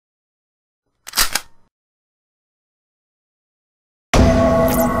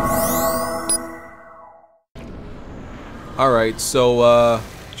Alright, so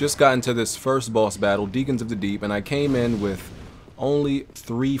just got into this first boss battle, Deacons of the Deep, and I came in with only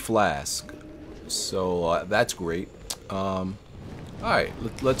 3 flasks. So that's great. Alright,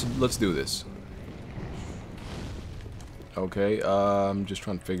 let's do this. Okay, I'm just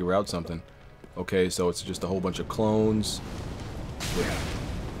trying to figure out something. Okay, so it's just a whole bunch of clones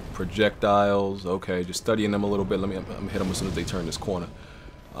with projectiles. Okay, just studying them a little bit. I'm gonna hit them as soon as they turn this corner.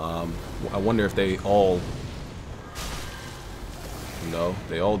 I wonder if they all... No,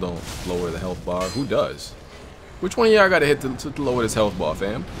 they all don't lower the health bar. Who does? Which one of y'all gotta hit to lower this health bar,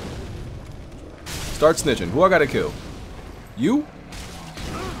 fam? Start snitching. Who I gotta kill? You?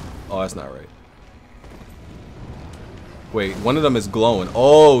 Oh, that's not right. Wait, one of them is glowing.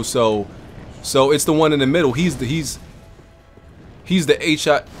 Oh, so it's the one in the middle. He's the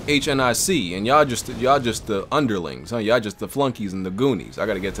HNIC, and y'all just the underlings, huh? Y'all just the flunkies and the goonies. I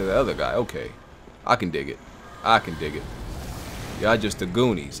gotta get to the other guy. Okay, I can dig it. I can dig it. Y'all just the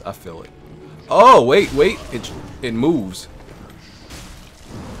goonies. I feel it. Oh, wait. It moves.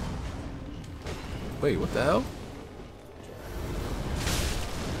 Wait, what the hell?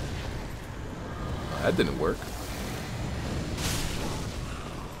 That didn't work.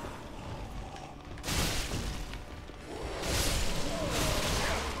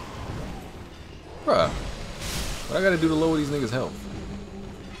 Bruh. What I gotta do to lower these niggas' health?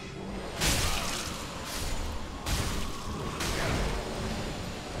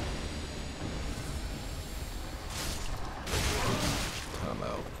 Time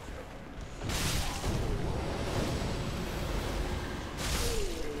out.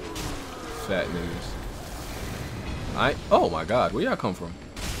 Fat niggas. Oh my god, where y'all come from?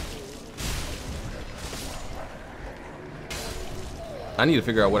 I need to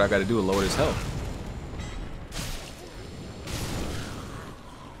figure out what I gotta do to lower this health.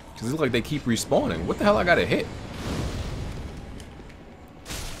 Cause it looks like they keep respawning. What the hell I gotta hit?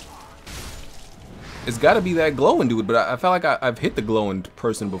 It's gotta be that glowing dude, but I felt like I've hit the glowing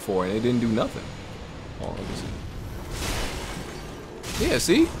person before and it didn't do nothing. Oh, let me see. Yeah,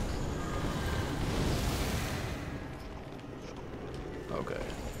 see? Okay.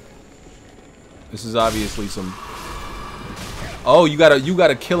 This is obviously some... Oh, you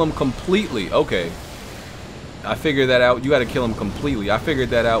gotta kill him completely. Okay. I figured that out. You gotta kill him completely. I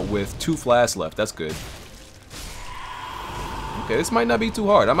figured that out with 2 flasks left. That's good. Okay, this might not be too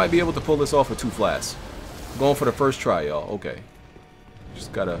hard. I might be able to pull this off with 2 flasks. Going for the first try, y'all. Okay.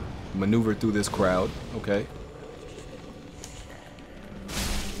 Just gotta maneuver through this crowd. Okay.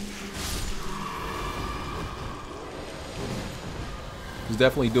 This is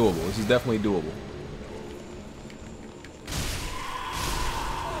definitely doable. This is definitely doable.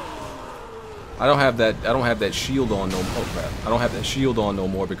 I don't have that shield on no more. Oh crap. I don't have that shield on no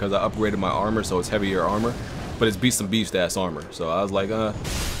more because I upgraded my armor, so it's heavier armor. But it's some beast ass armor. So I was like, I'm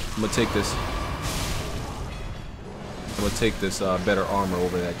gonna take this. I'm gonna take this better armor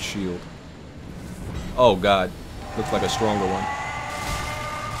over that shield. Oh god. Looks like a stronger one.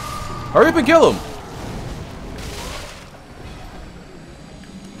 Hurry up and kill him!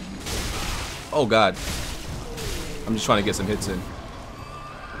 Oh god. I'm just trying to get some hits in.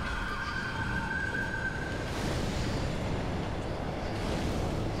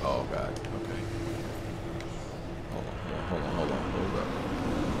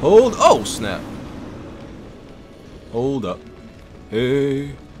 Hold, oh snap. Hold up.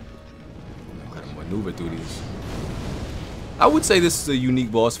 Hey. I gotta maneuver through these. I would say this is a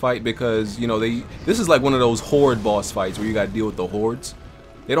unique boss fight because, you know, this is like one of those horde boss fights where you gotta deal with the hordes.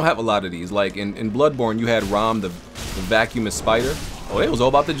 They don't have a lot of these. Like in Bloodborne you had Rom the vacuumous spider. Oh, they was all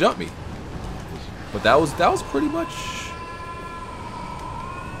about to jump me. But that was pretty much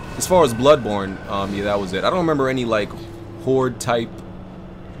as far as Bloodborne, yeah, that was it. I don't remember any like horde type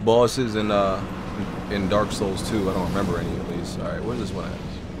bosses in Dark Souls 2. I don't remember any at least. Alright, where's this one at?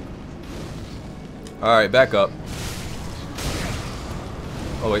 Alright, back up.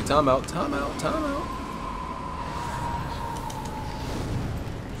 Oh wait, time out.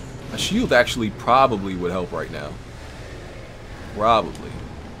 A shield actually probably would help right now. Probably.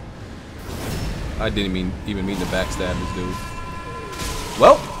 I didn't even mean to backstab this dude.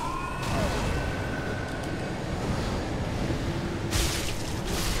 Well.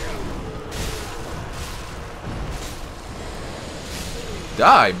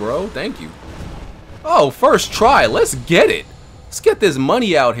 Die, bro. Thank you. Oh, first try. Let's get it. Let's get this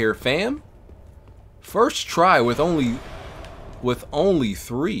money out here, fam. First try with only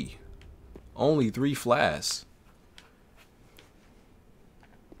 3. Only 3 flasks.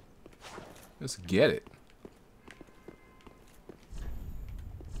 Let's get it.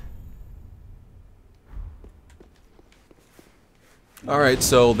 All right,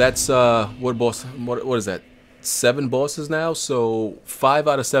 so that's what is that? 7 bosses now. So 5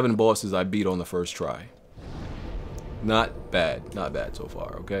 out of 7 bosses I beat on the first try. Not bad so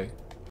far. Okay.